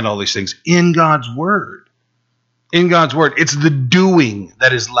we find all these things? In God's Word. In God's Word. It's the doing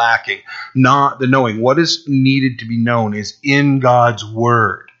that is lacking, not the knowing. What is needed to be known is in God's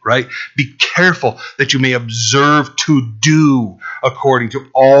Word. Right? Be careful that you may observe to do according to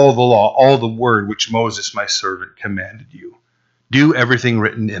all the law, all the word which Moses, my servant, commanded you. Do everything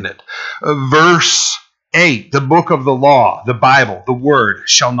written in it. Verse 8, the book of the law, the Bible, the word,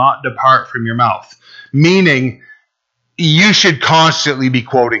 shall not depart from your mouth. Meaning, you should constantly be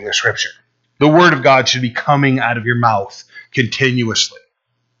quoting the scripture. The word of God should be coming out of your mouth continuously.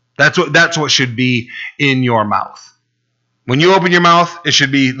 That's what should be in your mouth. When you open your mouth, it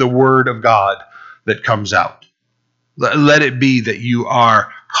should be the word of God that comes out. Let it be that you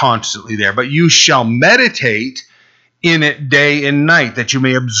are constantly there. But you shall meditate in it day and night, that you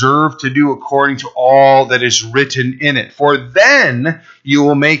may observe to do according to all that is written in it. For then you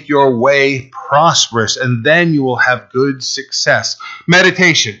will make your way prosperous, and then you will have good success.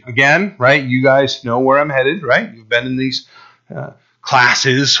 Meditation, again, right? You guys know where I'm headed, right? You've been in these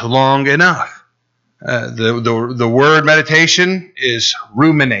classes long enough. The word meditation is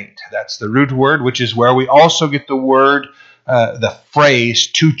ruminate. That's the root word, which is where we also get the word, the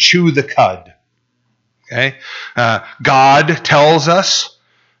phrase, to chew the cud. Okay? God tells us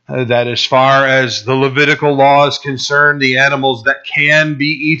that as far as the Levitical law is concerned, the animals that can be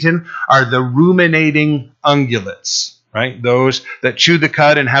eaten are the ruminating ungulates, right? Those that chew the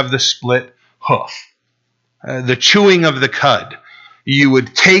cud and have the split hoof. The chewing of the cud. You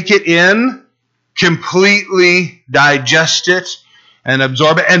would take it in, completely digest it and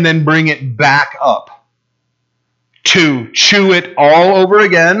absorb it, and then bring it back up to chew it all over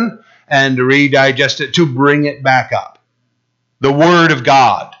again and redigest it to bring it back up. The Word of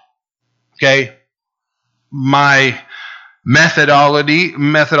God. Okay? My methodology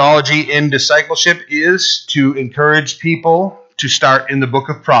in discipleship is to encourage people to start in the book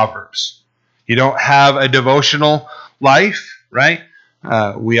of Proverbs. You don't have a devotional life, right?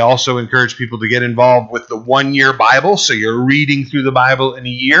 We also encourage people to get involved with the 1-year Bible, so you're reading through the Bible in a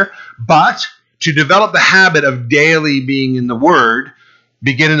year. But to develop the habit of daily being in the Word,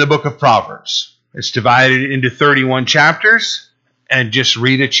 begin in the book of Proverbs. It's divided into 31 chapters, and just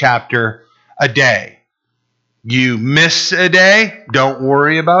read a chapter a day. You miss a day, don't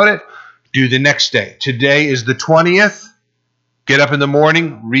worry about it. Do the next day. Today is the 20th. Get up in the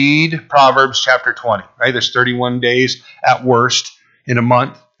morning, read Proverbs chapter 20. Right? There's 31 days at worst in a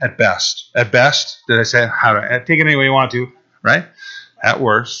month at best. At best, did I say? Take it any way you want to, right? At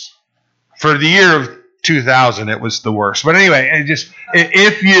worst. For the year of 2000, it was the worst. But anyway,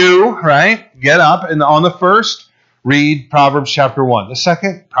 if you, right, get up and on the first, read Proverbs chapter 1. The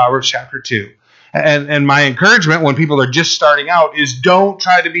second, Proverbs chapter 2. And my encouragement when people are just starting out is don't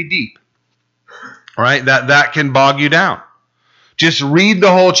try to be deep. All right? That can bog you down. Just read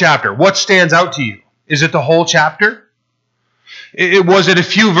the whole chapter. What stands out to you? Is it the whole chapter? Was it a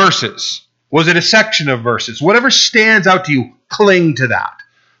few verses? Was it a section of verses? Whatever stands out to you, cling to that.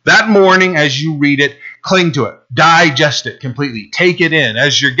 That morning, as you read it, cling to it. Digest it completely. Take it in.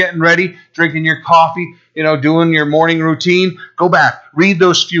 As you're getting ready, drinking your coffee, doing your morning routine, go back. Read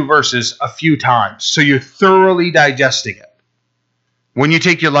those few verses a few times so you're thoroughly digesting it. When you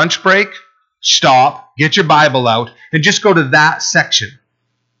take your lunch break, stop, get your Bible out, and just go to that section.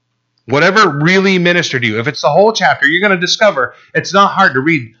 Whatever really ministered to you. If it's the whole chapter, you're going to discover it's not hard to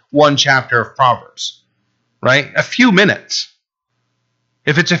read one chapter of Proverbs, right? A few minutes.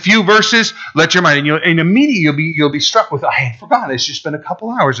 If it's a few verses, let your mind, and immediately you'll be struck with, I had forgotten. It's just been a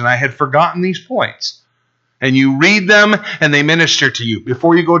couple hours, and I had forgotten these points. And you read them, and they minister to you.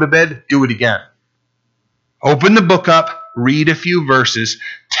 Before you go to bed, do it again. Open the book up, read a few verses,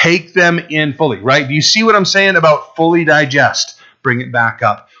 take them in fully, right? Do you see what I'm saying about fully digest? Bring it back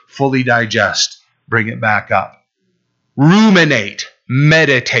up. Fully digest. Bring it back up. Ruminate.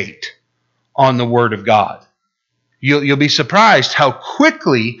 Meditate on the Word of God. You'll be surprised how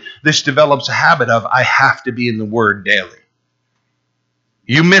quickly this develops a habit of, I have to be in the Word daily.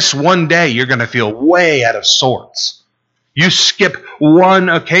 You miss one day, you're going to feel way out of sorts. You skip one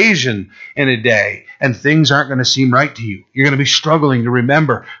occasion in a day, and things aren't going to seem right to you. You're going to be struggling to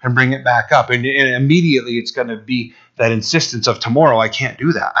remember and bring it back up. And immediately it's going to be that insistence of tomorrow, I can't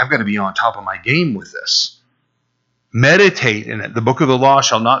do that. I've got to be on top of my game with this. Meditate in it. The book of the law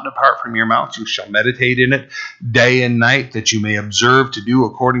shall not depart from your mouth. You shall meditate in it day and night, that you may observe to do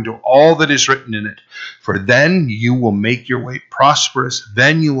according to all that is written in it. For then you will make your way prosperous.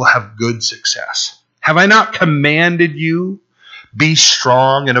 Then you will have good success. Have I not commanded you? Be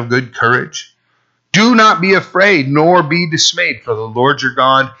strong and of good courage. Do not be afraid, nor be dismayed, for the Lord your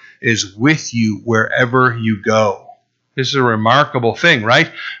God is with you wherever you go. This is a remarkable thing,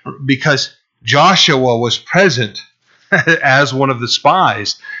 right? Because Joshua was present as one of the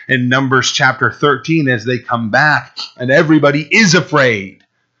spies in Numbers chapter 13 as they come back, and everybody is afraid.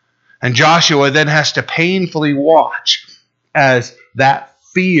 And Joshua then has to painfully watch as that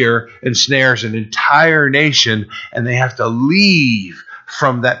fear ensnares an entire nation, and they have to leave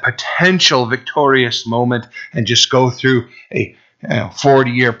from that potential victorious moment and just go through a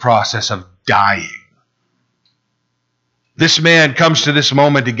 40-year process of dying. This man comes to this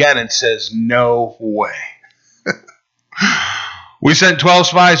moment again and says, no way. We sent 12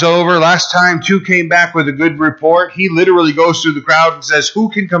 spies over. Last time, 2 came back with a good report. He literally goes through the crowd and says, who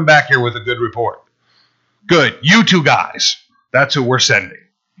can come back here with a good report? Good. You 2 guys. That's who we're sending.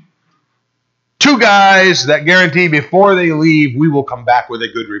 2 guys that guarantee before they leave, we will come back with a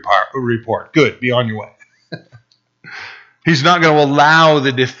good report. Good. Be on your way. He's not going to allow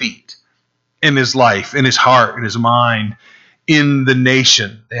the defeat in his life, in his heart, in his mind, in the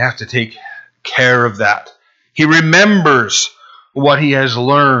nation. They have to take care of that. He remembers what he has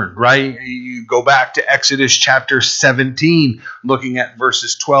learned, right? You go back to Exodus chapter 17, looking at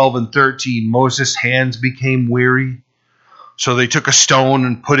verses 12 and 13. Moses' hands became weary, so they took a stone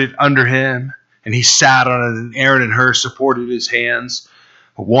and put it under him, and he sat on it, and Aaron and Hur supported his hands,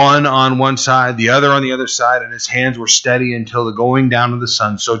 one on one side, the other on the other side, and his hands were steady until the going down of the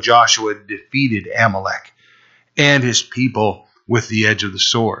sun. So Joshua defeated Amalek and his people with the edge of the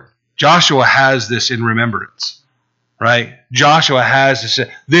sword. Joshua has this in remembrance, right? Joshua has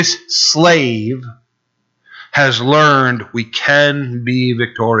this slave has learned we can be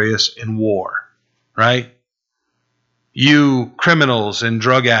victorious in war, right? You criminals and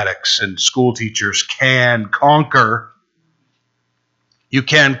drug addicts and school teachers can conquer. You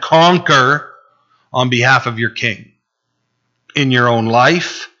can conquer on behalf of your king in your own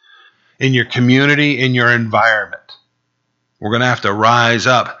life, in your community, in your environment. We're going to have to rise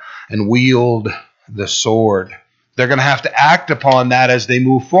up and wield the sword. They're going to have to act upon that as they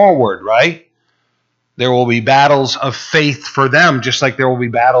move forward, right? There will be battles of faith for them, just like there will be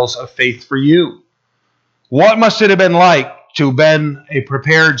battles of faith for you. What must it have been like to have been a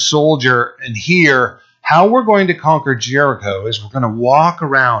prepared soldier and hear how we're going to conquer Jericho is we're going to walk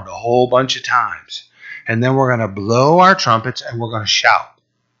around a whole bunch of times, and then we're going to blow our trumpets and we're going to shout.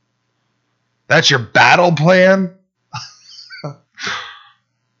 That's your battle plan?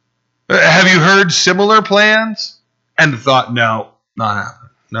 Have you heard similar plans and thought, no, not happening?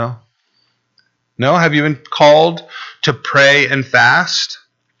 No? No? Have you been called to pray and fast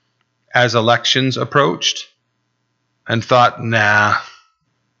as elections approached and thought, nah,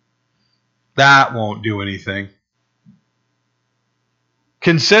 that won't do anything?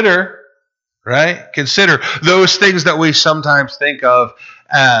 Consider, right? Consider those things that we sometimes think of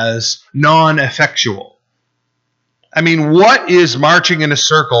as non-effectual. I mean, what is marching in a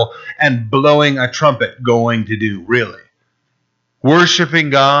circle and blowing a trumpet going to do, really? Worshiping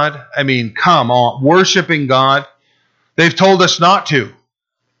God? I mean, come on, worshiping God. They've told us not to.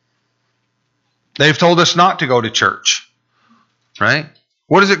 They've told us not to go to church, right?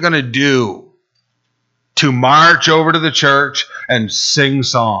 What is it going to do to march over to the church and sing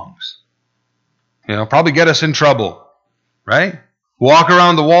songs? Probably get us in trouble, right? Walk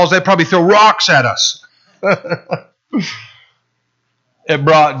around the walls, they'd probably throw rocks at us. It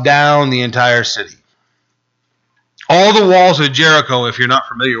brought down the entire city. All the walls of Jericho, if you're not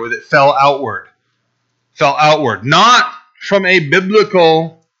familiar with it, fell outward. Fell outward. Not from a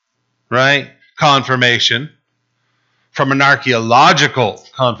biblical, right, confirmation, from an archaeological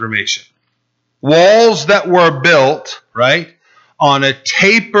confirmation. Walls that were built, right, on a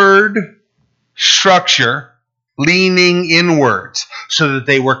tapered structure leaning inwards so that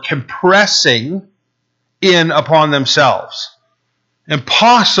they were compressing in upon themselves.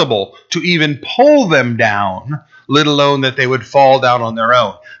 Impossible to even pull them down, let alone that they would fall down on their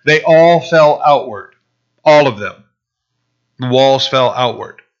own. They all fell outward. All of them. The walls fell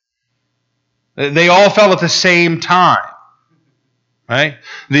outward. They all fell at the same time. Right?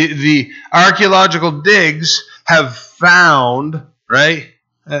 The archaeological digs have found, right,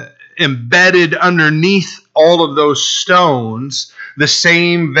 embedded underneath all of those stones, the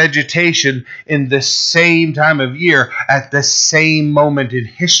same vegetation in the same time of year at the same moment in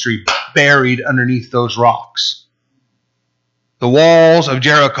history, buried underneath those rocks. The walls of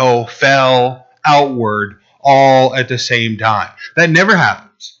Jericho fell outward all at the same time. That never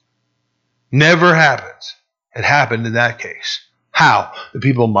happens. Never happens. It happened in that case. How? The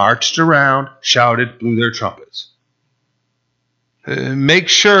people marched around, shouted, blew their trumpets. Make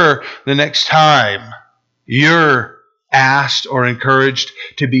sure the next time you're asked or encouraged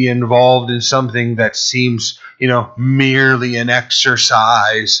to be involved in something that seems, merely an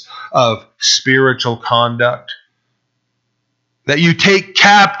exercise of spiritual conduct, that you take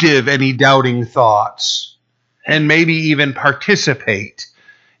captive any doubting thoughts and maybe even participate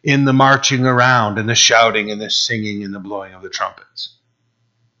in the marching around and the shouting and the singing and the blowing of the trumpets.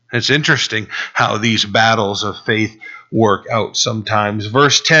 It's interesting how these battles of faith work out sometimes.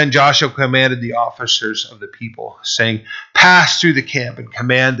 Verse 10, Joshua commanded the officers of the people, saying, pass through the camp and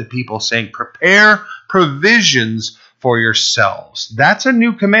command the people, saying, prepare provisions for yourselves. That's a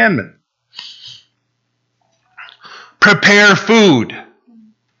new commandment. Prepare food.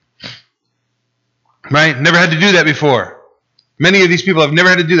 Right? Never had to do that before. Many of these people have never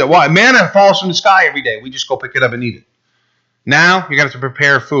had to do that. Why? Manna falls from the sky every day. We just go pick it up and eat it. Now, you're going to have to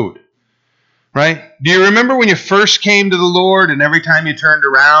prepare food. Right? Do you remember when you first came to the Lord and every time you turned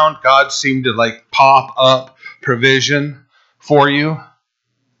around, God seemed to pop up provision for you?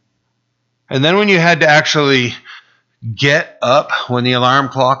 And then when you had to actually get up when the alarm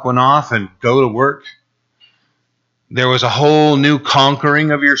clock went off and go to work, there was a whole new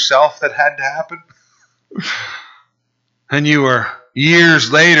conquering of yourself that had to happen. And you were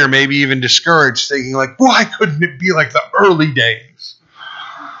years later maybe even discouraged, thinking why couldn't it be like the early days?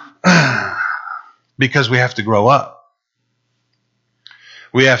 Because we have to grow up.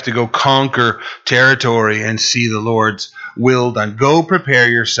 We have to go conquer territory and see the Lord's will done. Go prepare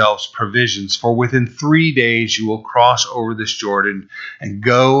yourselves provisions, for within 3 days you will cross over this Jordan and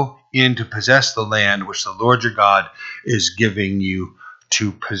go in to possess the land which the Lord your God is giving you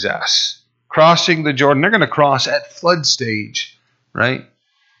to possess. Crossing the Jordan, they're going to cross at flood stage, right?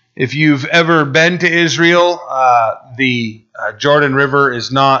 If you've ever been to Israel, the Jordan River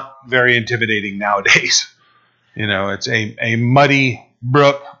is not very intimidating nowadays. It's a muddy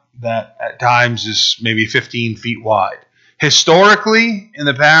brook that at times is maybe 15 feet wide. Historically, in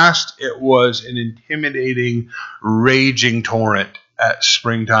the past, it was an intimidating, raging torrent at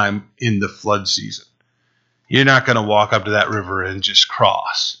springtime in the flood season. You're not going to walk up to that river and just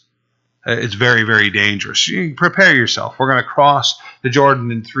cross. It's very, very dangerous. You prepare yourself. We're going to cross the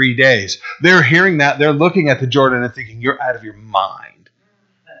Jordan in 3 days. They're hearing that. They're looking at the Jordan and thinking, you're out of your mind.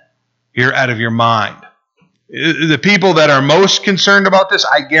 You're out of your mind. The people that are most concerned about this,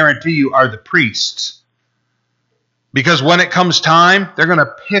 I guarantee you, are the priests. Because when it comes time, they're going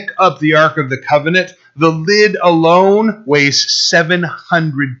to pick up the Ark of the Covenant. The lid alone weighs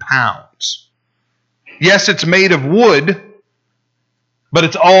 700 pounds. Yes, it's made of wood, but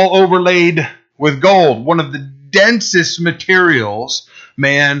it's all overlaid with gold, one of the densest materials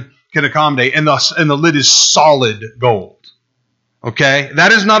man can accommodate, and the lid is solid gold. Okay?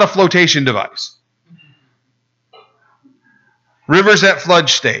 That is not a flotation device. Rivers at flood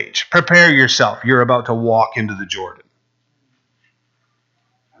stage. Prepare yourself. You're about to walk into the Jordan.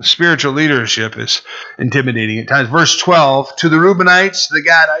 The spiritual leadership is intimidating at times. Verse 12, to the Reubenites, the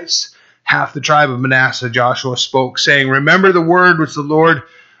Gadites, half the tribe of Manasseh, Joshua spoke, saying, remember the word which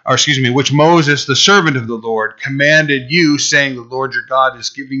Moses, the servant of the Lord, commanded you, saying, the Lord your God is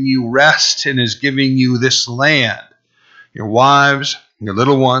giving you rest and is giving you this land. Your wives, your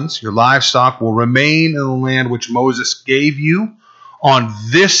little ones, your livestock will remain in the land which Moses gave you on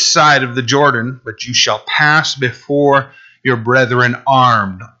this side of the Jordan, but you shall pass before your brethren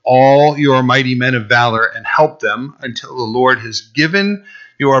armed, all your mighty men of valor, and help them until the Lord has given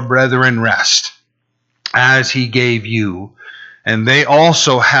your brethren rest, as he gave you. And they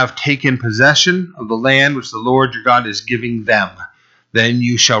also have taken possession of the land which the Lord your God is giving them. Then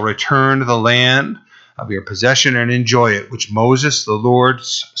you shall return to the land of your possession and enjoy it, which Moses, the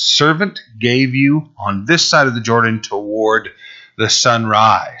Lord's servant, gave you on this side of the Jordan toward the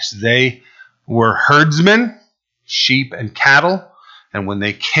sunrise. They were herdsmen, sheep and cattle, and when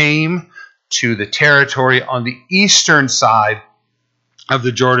they came to the territory on the eastern side, of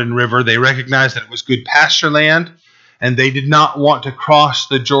the Jordan River. They recognized that it was good pasture land, and they did not want to cross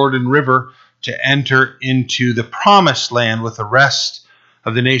the Jordan River to enter into the promised land with the rest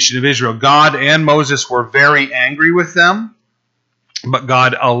of the nation of Israel. God and Moses were very angry with them, but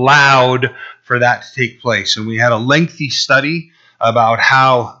God allowed for that to take place. And we had a lengthy study about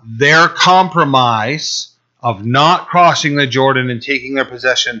how their compromise of not crossing the Jordan and taking their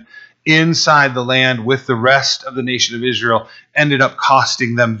possession inside the land with the rest of the nation of Israel ended up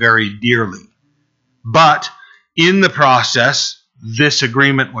costing them very dearly. But in the process, this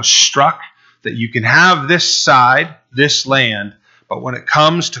agreement was struck that you can have this side, this land, but when it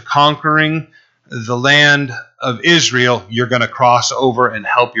comes to conquering the land of Israel, you're going to cross over and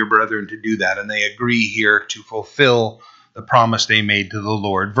help your brethren to do that. And they agree here to fulfill the promise they made to the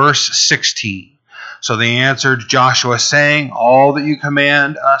Lord. Verse 16. So they answered Joshua, saying, all that you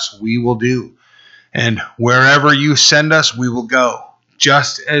command us, we will do. And wherever you send us, we will go.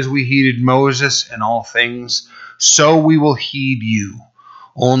 Just as we heeded Moses in all things, so we will heed you.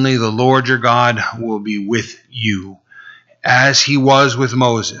 Only the Lord your God will be with you, as he was with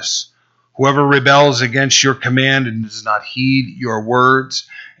Moses. Whoever rebels against your command and does not heed your words,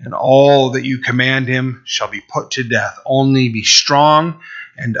 and all that you command him shall be put to death. Only be strong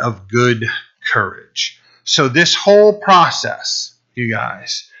and of good courage. So this whole process, you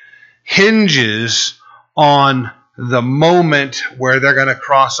guys, hinges on the moment where they're going to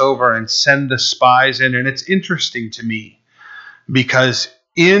cross over and send the spies in. And it's interesting to me because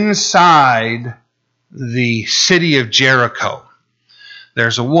inside the city of Jericho,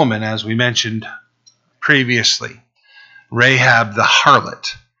 there's a woman, as we mentioned previously, Rahab the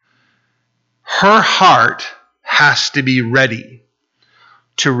harlot. Her heart has to be ready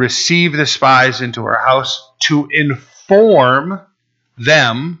to receive the spies into her house, to inform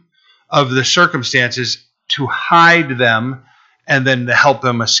them of the circumstances, to hide them, and then to help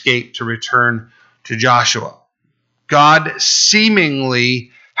them escape to return to Joshua. God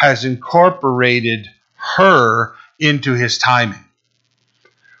seemingly has incorporated her into his timing.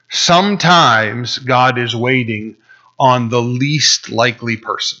 Sometimes God is waiting on the least likely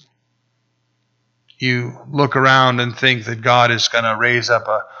person. You look around and think that God is going to raise up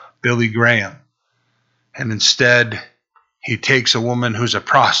a Billy Graham, and instead he takes a woman who's a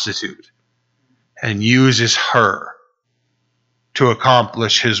prostitute and uses her to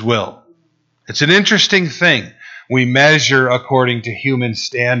accomplish his will. It's an interesting thing. We measure according to human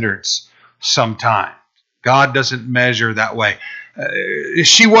standards sometimes. God doesn't measure that way.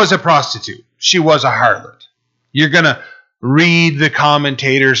 She was a prostitute. She was a harlot. You're going to read the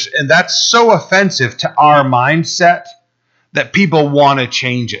commentators, and that's so offensive to our mindset that people want to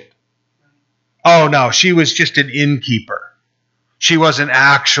change it. Oh, no, she was just an innkeeper. She wasn't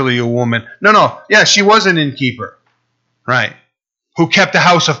actually a woman. No, yeah, she was an innkeeper, right, who kept a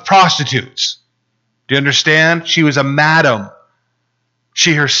house of prostitutes. Do you understand? She was a madam.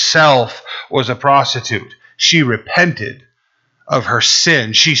 She herself was a prostitute. She repented of her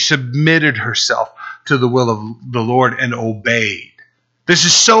sin. She submitted herself to the will of the Lord and obeyed. This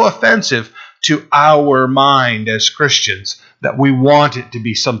is so offensive to our mind as Christians that we want it to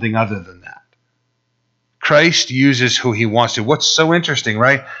be something other than that. Christ uses who he wants to. What's so interesting,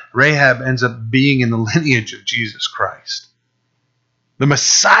 right? Rahab ends up being in the lineage of Jesus Christ. The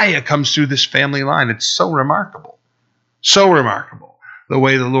Messiah comes through this family line. It's so remarkable. So remarkable the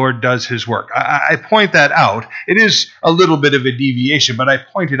way the Lord does his work. I point that out. It is a little bit of a deviation, but I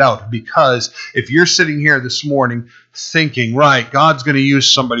point it out because if you're sitting here this morning thinking, right, God's going to use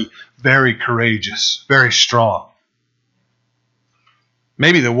somebody very courageous, very strong,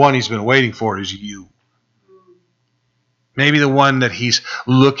 maybe the one he's been waiting for is you. Maybe the one that he's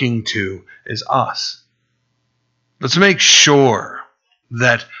looking to is us. Let's make sure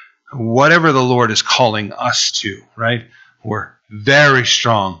that whatever the Lord is calling us to, right, we're very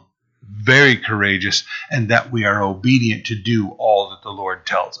strong, very courageous, and that we are obedient to do all that the Lord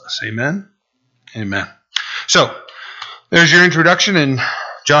tells us. Amen? Amen. So, there's your introduction in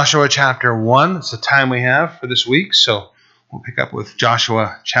Joshua chapter 1. It's the time we have for this week, so we'll pick up with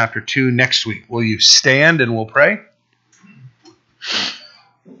Joshua chapter 2 next week. Will you stand and we'll pray?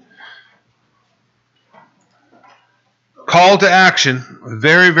 Call to action,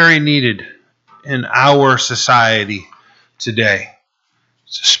 very, very needed in our society today.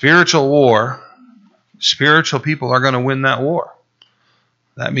 It's a spiritual war. Spiritual people are going to win that war.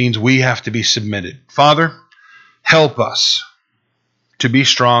 That means we have to be submitted. Father, help us to be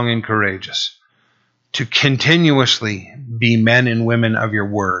strong and courageous, to continuously be men and women of your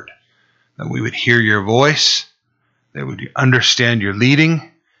word, that we would hear your voice, that we would understand your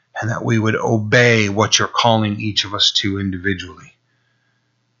leading, and that we would obey what you're calling each of us to individually.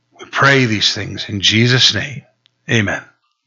 We pray these things in Jesus' name. Amen.